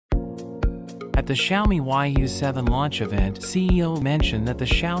At the Xiaomi YU7 launch event, CEO mentioned that the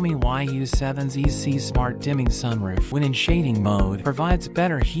Xiaomi YU7's EC Smart Dimming Sunroof, when in shading mode, provides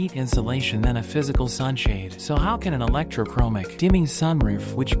better heat insulation than a physical sunshade. So how can an electrochromic dimming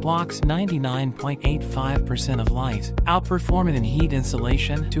sunroof, which blocks 99.85% of light, outperform it in heat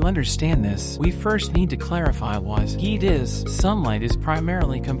insulation? To understand this, we first need to clarify what heat is. Sunlight is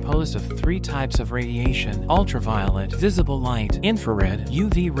primarily composed of three types of radiation: ultraviolet, visible light, infrared.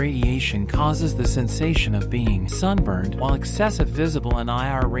 UV radiation causes the sensation of being sunburned, while excessive visible and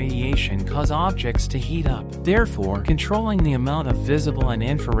IR radiation cause objects to heat up. Therefore, controlling the amount of visible and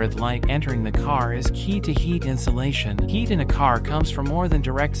infrared light entering the car is key to heat insulation. Heat in a car comes from more than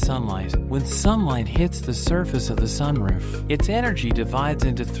direct sunlight. When sunlight hits the surface of the sunroof, its energy divides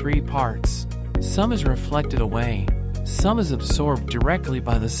into three parts. Some is reflected away, some is absorbed directly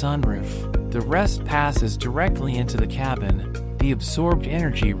by the sunroof. The rest passes directly into the cabin. The absorbed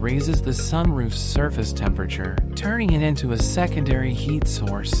energy raises the sunroof's surface temperature, turning it into a secondary heat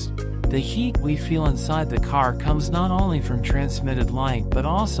source. The heat we feel inside the car comes not only from transmitted light but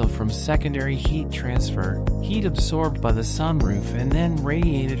also from secondary heat transfer, heat absorbed by the sunroof and then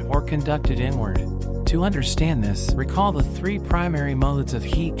radiated or conducted inward. To understand this, recall the three primary modes of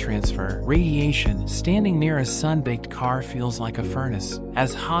heat transfer. Radiation. Standing near a sun-baked car feels like a furnace,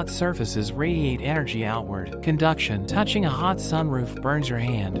 as hot surfaces radiate energy outward. Conduction. Touching a hot sunroof burns your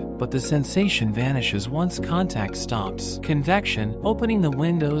hand, but the sensation vanishes once contact stops. Convection. Opening the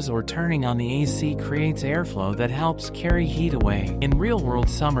windows or turning on the AC creates airflow that helps carry heat away. In real-world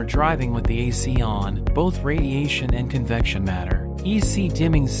summer driving with the AC on, both radiation and convection matter. EC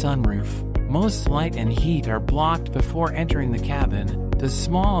dimming sunroof. Most light and heat are blocked before entering the cabin. The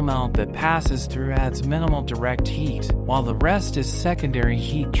small amount that passes through adds minimal direct heat, while the rest is secondary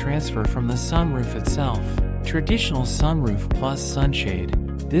heat transfer from the sunroof itself. Traditional sunroof plus sunshade.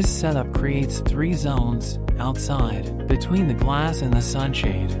 This setup creates three zones: outside, between the glass and the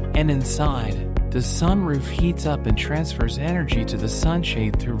sunshade, and inside. The sunroof heats up and transfers energy to the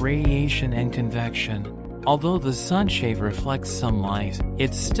sunshade through radiation and convection. Although the sunshade reflects some light,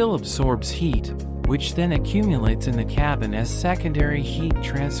 it still absorbs heat, which then accumulates in the cabin as secondary heat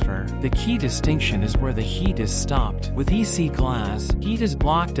transfer. The key distinction is where the heat is stopped. With EC glass, heat is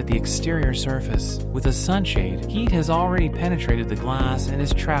blocked at the exterior surface. With a sunshade, heat has already penetrated the glass and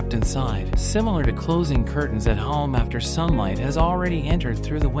is trapped inside. Similar to closing curtains at home after sunlight has already entered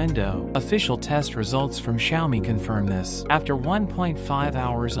through the window. Official test results from Xiaomi confirm this. After 1.5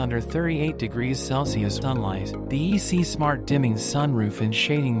 hours under 38 degrees Celsius sunlight, the EC Smart Dimming Sunroof in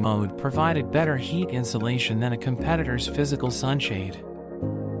shading mode provided better heat insulation than a competitor's physical sunshade.